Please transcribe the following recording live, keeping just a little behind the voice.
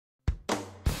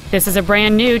This is a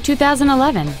brand new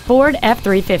 2011 Ford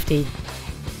F-350.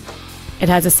 It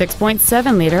has a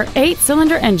 6.7-liter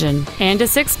 8-cylinder engine and a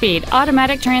 6-speed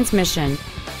automatic transmission.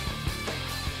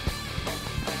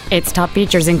 Its top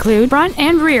features include front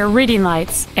and rear reading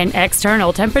lights, an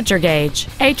external temperature gauge,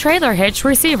 a trailer hitch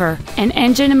receiver, an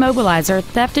engine immobilizer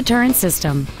theft deterrent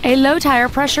system, a low tire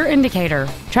pressure indicator,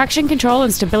 traction control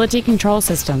and stability control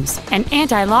systems, an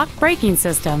anti-lock braking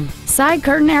system, side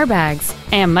curtain airbags,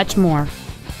 and much more.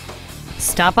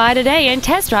 Stop by today and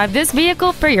test drive this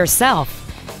vehicle for yourself.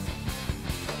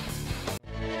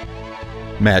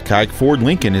 Matt Haik Ford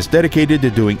Lincoln is dedicated to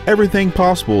doing everything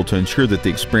possible to ensure that the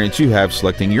experience you have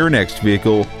selecting your next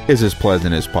vehicle is as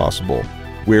pleasant as possible.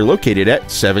 We're located at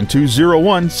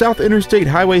 7201 South Interstate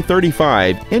Highway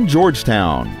 35 in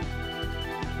Georgetown.